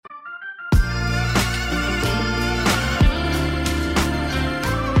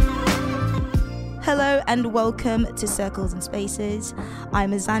and welcome to Circles and Spaces.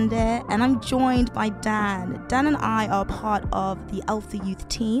 I'm Azande and I'm joined by Dan. Dan and I are part of the Alpha Youth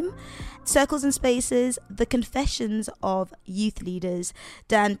team. Circles and Spaces, the confessions of youth leaders.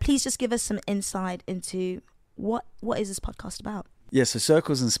 Dan, please just give us some insight into what is this podcast about? Yeah, so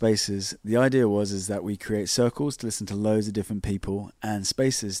Circles and Spaces, the idea is that we create circles to listen to loads of different people and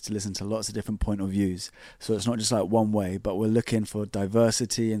spaces to listen to lots of different point of views. So it's not just like one way, but we're looking for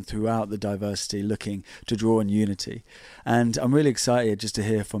diversity, and throughout the diversity, looking to draw in unity. And I'm really excited just to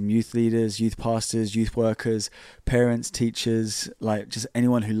hear from youth leaders, youth pastors, youth workers, parents, teachers, like just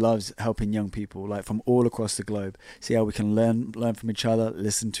anyone who loves helping young people, like from all across the globe. See how we can learn from each other,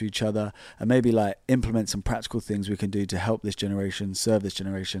 listen to each other, and maybe like implement some practical things we can do to help this generation, serve this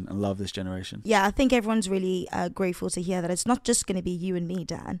generation, and love this generation. Yeah, I think everyone's really grateful to hear that it's not just going to be you and me,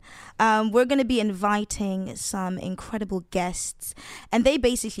 Dan. We're going to be inviting some incredible guests, and they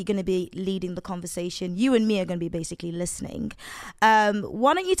basically going to be leading the conversation. You and me are going to be basically listening.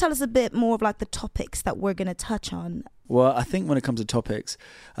 Why don't you tell us a bit more of like the topics that we're going to touch on? Well, I think when it comes to topics,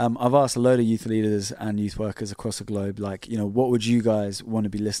 I've asked a load of youth leaders and youth workers across the globe, like, you know, what would you guys want to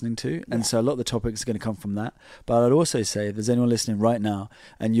be listening to? And so a lot of the topics are going to come from that. But I'd also say if there's anyone listening right now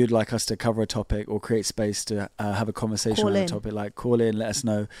and you'd like us to cover a topic or create space to have a conversation on a topic, like call in, let us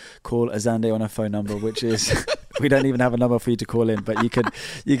know. Call Azande on her phone number, which is, we don't even have a number for you to call in, but you can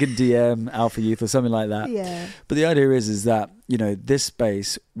DM Alpha Youth or something like that. Yeah. But the idea is that, you know, this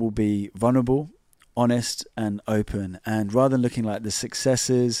space will be vulnerable, honest and open, and rather than looking like the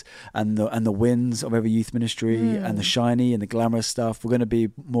successes and the wins of every youth ministry and the shiny and the glamorous stuff, we're going to be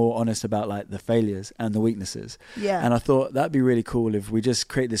more honest about like the failures and the weaknesses. And I thought that'd be really cool if we just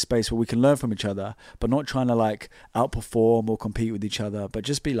create this space where we can learn from each other, but not trying to like outperform or compete with each other, but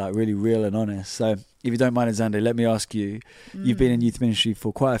just be like really real and honest. So if you don't mind, Azande, let me ask you, you've been in youth ministry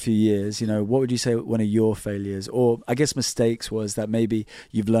for quite a few years, you know, what would you say one of your failures or I guess mistakes was that maybe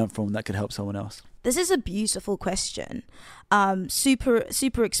you've learned from that could help someone else? This is a beautiful question, super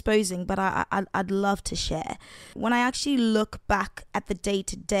exposing, but I'd love to share. When I actually look back at the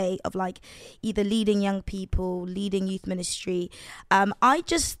day-to-day of like either leading young people, leading youth ministry, I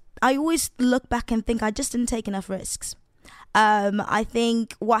always look back and think I just didn't take enough risks. I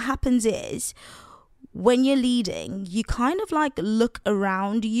think what happens is when you're leading, you kind of like look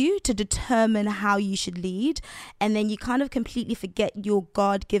around you to determine how you should lead, and then you kind of completely forget your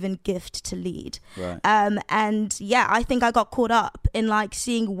God-given gift to lead. Right. And yeah, I think I got caught up in like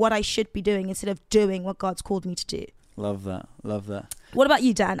seeing what I should be doing instead of doing what God's called me to do. Love that. What about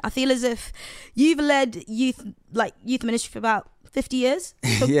you, Dan? I feel as if you've led youth ministry for about 50 years.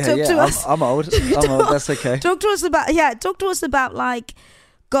 Talk to us. I'm old. That's okay. Talk to us about like,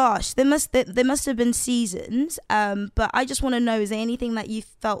 gosh, there must have been seasons, but I just want to know, is there anything that you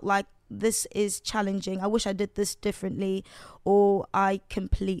felt like this is challenging? I wish I did this differently, or I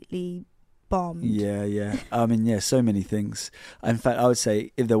completely bombed. Yeah. I mean, so many things. In fact, I would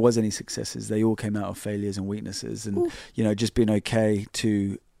say if there was any successes, they all came out of failures and weaknesses, and you know, just being okay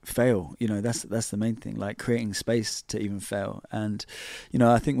to fail. You know, that's the main thing. Like creating space to even fail. And you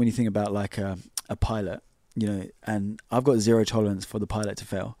know, I think when you think about like a pilot, you know, and I've got zero tolerance for the pilot to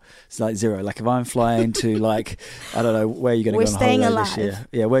fail. It's like zero. Like if I'm flying to like, I don't know, where are you going to go on holiday this year?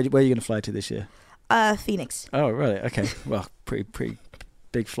 Yeah, where are you going to fly to this year? Phoenix. Oh, really? Okay. Well, pretty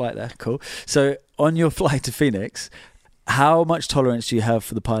big flight there. Cool. So on your flight to Phoenix, how much tolerance do you have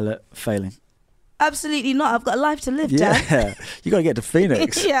for the pilot failing? Absolutely not. I've got a life to live, Dan. Yeah, you got to get to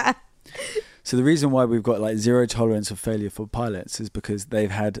Phoenix. Yeah. So the reason why we've got like zero tolerance of failure for pilots is because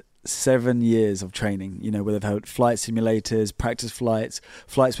they've had 7 years of training, you know, where they've had flight simulators, practice flights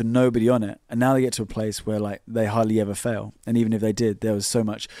with nobody on it. And now they get to a place where like they hardly ever fail. And even if they did, there was so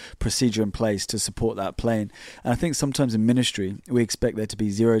much procedure in place to support that plane. And I think sometimes in ministry, we expect there to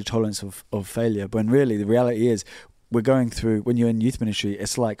be zero tolerance of failure. But really, the reality is we're going through, when you're in youth ministry,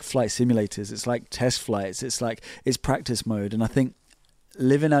 it's like flight simulators, it's like test flights, it's practice mode. And I think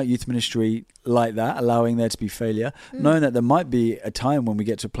living out youth ministry like that, allowing there to be failure, knowing that there might be a time when we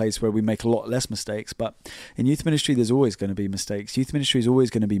get to a place where we make a lot less mistakes, but in youth ministry there's always going to be mistakes. Youth ministry is always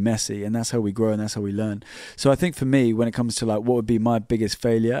going to be messy, and that's how we grow and that's how we learn. So I think for me, when it comes to like what would be my biggest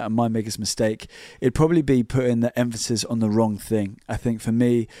failure and my biggest mistake, it'd probably be putting the emphasis on the wrong thing. I think for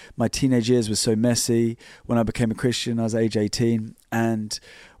me, my teenage years were so messy. When I became a Christian, I was age 18, and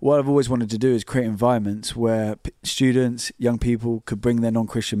what I've always wanted to do is create environments where students, young people could bring their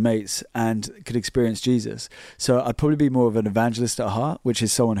non-Christian mates and could experience Jesus. So I'd probably be more of an evangelist at heart, which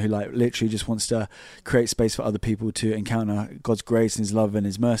is someone who like literally just wants to create space for other people to encounter God's grace and his love and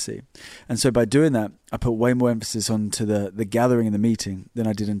his mercy. And so by doing that, I put way more emphasis onto the gathering and the meeting than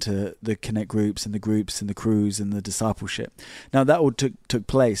I did into the connect groups and the crews and the discipleship. Now that all took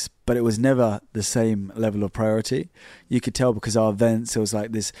place, but it was never the same level of priority. You could tell because our events, there was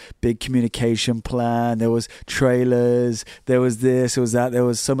like this big communication plan, there was trailers, there was this, there was that, there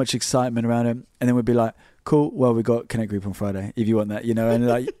was so much excitement around it. And then we'd be like, cool, well, we got connect group on Friday, if you want that, and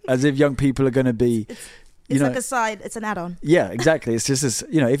like as if young people are going to be... It's like a side, it's an add-on. Yeah, exactly. It's just this,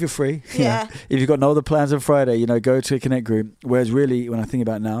 if you're free, yeah. If you've got no other plans on Friday, go to a connect group. Whereas really, when I think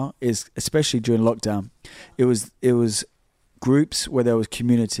about it now, is especially during lockdown, it was groups where there was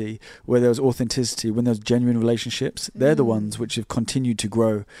community, where there was authenticity, when there was genuine relationships. They're the ones which have continued to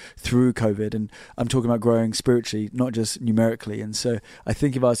grow through COVID. And I'm talking about growing spiritually, not just numerically. And so I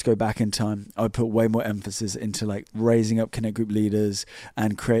think if I was to go back in time, I would put way more emphasis into like raising up connect group leaders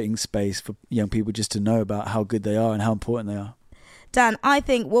and creating space for young people just to know about how good they are and how important they are. Dan, I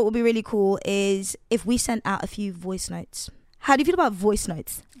think what would be really cool is if we sent out a few voice notes. How do you feel about voice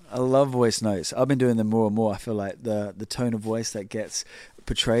notes? I love voice notes. I've been doing them more and more. I feel like the tone of voice that gets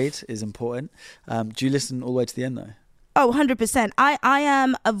portrayed is important. Do you listen all the way to the end though? Oh, 100%. I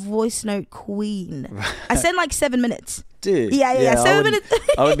am a voice note queen. Right. I send like 7 minutes. Dude. Yeah. 7 minutes.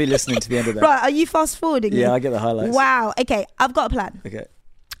 I would be listening to the end of that. Right, are you fast forwarding? Yeah, I get the highlights. Wow. Okay, I've got a plan. Okay.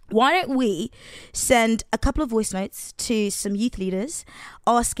 Why don't we send a couple of voice notes to some youth leaders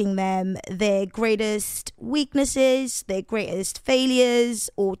asking them their greatest weaknesses, their greatest failures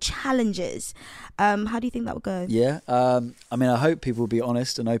or challenges? How do you think that would go? Yeah. I hope people will be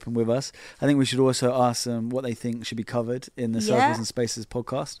honest and open with us. I think we should also ask them what they think should be covered in the Circles and Spaces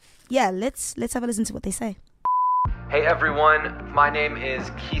podcast. Yeah, let's have a listen to what they say. Hey everyone, my name is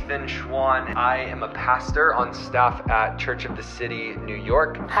Keithan Schwan. I am a pastor on staff at Church of the City, New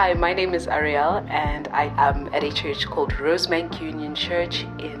York. Hi, my name is Ariel and I am at a church called Rosebank Union Church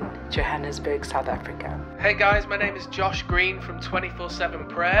in Johannesburg, South Africa. Hey guys, my name is Josh Green from 24/7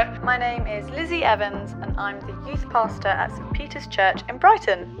 Prayer. My name is Lizzie Evans and I'm the youth pastor at St. Peter's Church in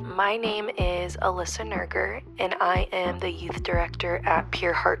Brighton. My name is Alyssa Nerger and I am the youth director at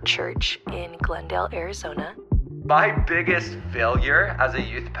Pure Heart Church in Glendale, Arizona. My biggest failure as a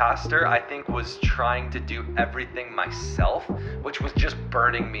youth pastor, I think, was trying to do everything myself, which was just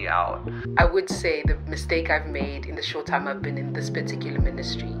burning me out. I would say the mistake I've made in the short time I've been in this particular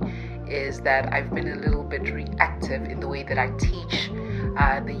ministry is that I've been a little bit reactive in the way that I teach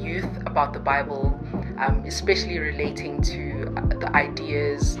the youth about the Bible, especially relating to the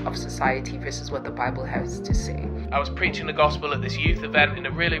ideas of society versus what the Bible has to say. I was preaching the gospel at this youth event in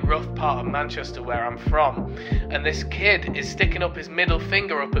a really rough part of Manchester where I'm from, and this kid is sticking up his middle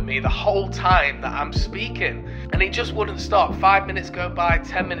finger up at me the whole time that I'm speaking, and he just wouldn't stop. 5 minutes go by,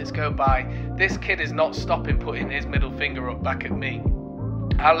 10 minutes go by, this kid is not stopping putting his middle finger up back at me.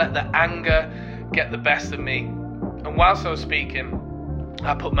 I let the anger get the best of me, and whilst I was speaking,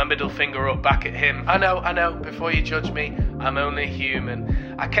 I put my middle finger up back at him. I know, before you judge me, I'm only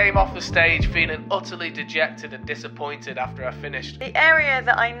human. I came off the stage feeling utterly dejected and disappointed after I finished. The area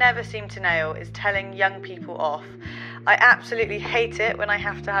that I never seem to nail is telling young people off. I absolutely hate it when I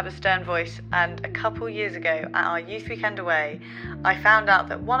have to have a stern voice, and a couple years ago at our youth weekend away, I found out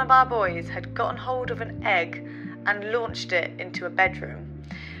that one of our boys had gotten hold of an egg and launched it into a bedroom.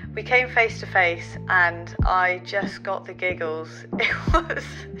 We came face to face and I just got the giggles. It was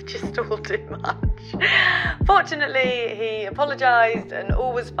just all too much. Fortunately, he apologised and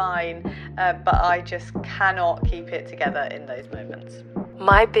all was fine, but I just cannot keep it together in those moments.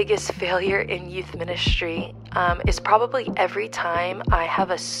 My biggest failure in youth ministry is probably every time I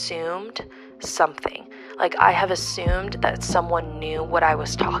have assumed something. Like I have assumed that someone knew what I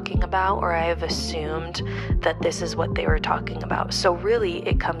was talking about, or I have assumed that this is what they were talking about. So really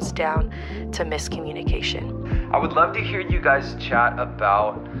it comes down to miscommunication. I would love to hear you guys chat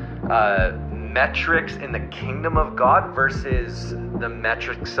about metrics in the kingdom of God versus the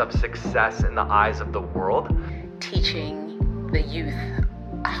metrics of success in the eyes of the world. Teaching the youth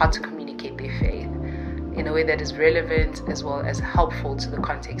how to communicate their faith in a way that is relevant as well as helpful to the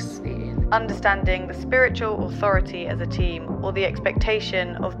context they're in. Understanding the spiritual authority as a team, or the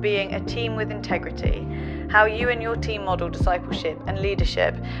expectation of being a team with integrity. How you and your team model discipleship and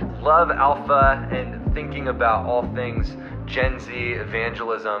leadership. Love Alpha and thinking about all things Gen Z,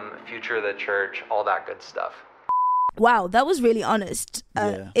 evangelism, future of the church, all that good stuff. Wow, that was really honest.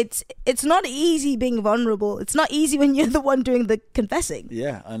 It's not easy being vulnerable. It's not easy when you're the one doing the confessing.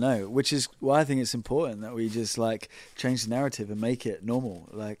 Yeah, I know, which is why I think it's important that we just like change the narrative and make it normal.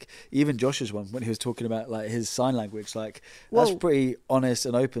 Like even Josh's one, when he was talking about like his sign language, like that's pretty honest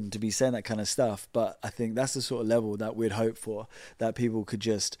and open to be saying that kind of stuff. But I think that's the sort of level that we'd hope for, that people could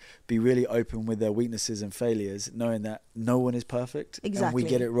just be really open with their weaknesses and failures, knowing that no one is perfect. Exactly. And we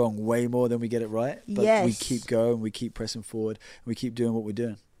get it wrong way more than we get it right. But we keep going, we keep pressing forward, and we keep doing what we're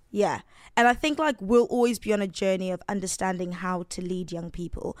doing. Yeah. And I think like we'll always be on a journey of understanding how to lead young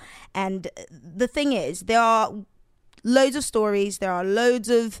people. And the thing is, there are loads of stories. There are loads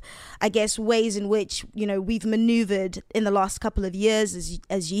of, I guess, ways in which, you know, we've maneuvered in the last couple of years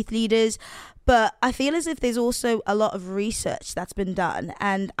as youth leaders. But I feel as if there's also a lot of research that's been done.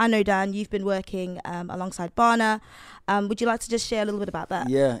 And I know, Dan, you've been working alongside Barna. Would you like to just share a little bit about that?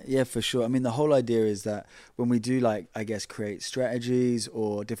 Yeah, for sure. I mean, the whole idea is that when we do, like, I guess, create strategies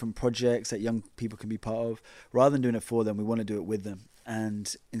or different projects that young people can be part of, rather than doing it for them, we want to do it with them.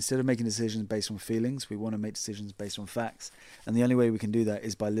 And instead of making decisions based on feelings, we want to make decisions based on facts. And the only way we can do that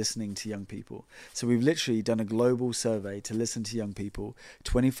is by listening to young people. So we've literally done a global survey to listen to young people,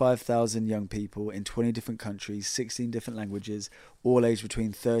 25,000 young people in 20 different countries, 16 different languages, all aged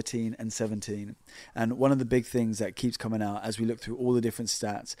between 13 and 17. And one of the big things that keeps coming out as we look through all the different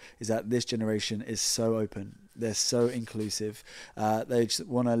stats is that this generation is so open. They're so inclusive. They just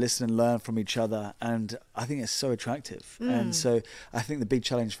want to listen and learn from each other. And I think it's so attractive. And so I think the big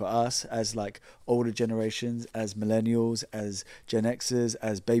challenge for us as like older generations, as millennials, as Gen Xers,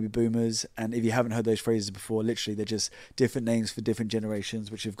 as baby boomers, and if you haven't heard those phrases before, literally they're just different names for different generations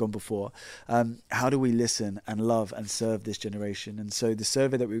which have gone before. How do we listen and love and serve this generation? And so the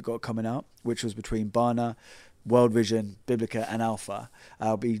survey that we've got coming out, which was between Barna, World Vision, Biblica and Alpha,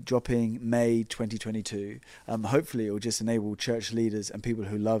 I'll be dropping May 2022. Hopefully it will just enable church leaders and people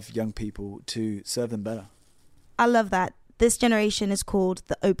who love young people to serve them better. I love that. This generation is called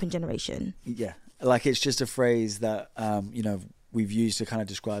the open generation. Yeah, like it's just a phrase that, we've used to kind of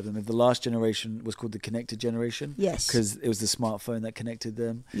describe them. If the last generation was called the connected generation, yes, because it was the smartphone that connected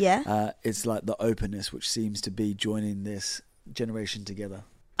them. Yeah, it's like the openness which seems to be joining this generation together.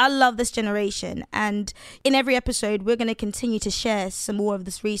 I love this generation, and in every episode we're going to continue to share some more of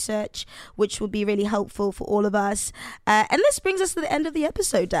this research, which will be really helpful for all of us. And this brings us to the end of the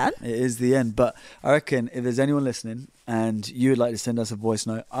episode, Dan. It is the end, but I reckon if there's anyone listening and you would like to send us a voice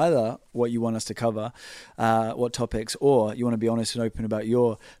note, either what you want us to cover, what topics, or you want to be honest and open about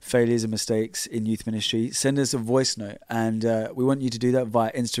your failures and mistakes in youth ministry, send us a voice note. And we want you to do that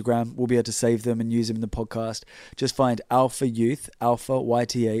via Instagram. We'll be able to save them and use them in the podcast. Just find Alpha Youth, Alpha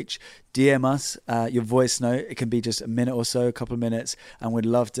YTH. DM us your voice note. It can be just a minute or so, a couple of minutes, and we'd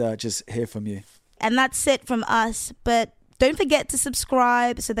love to just hear from you. And that's it from us. But don't forget to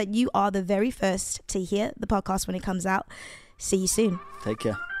subscribe so that you are the very first to hear the podcast when it comes out. See you soon. Take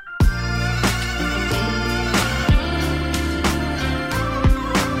care.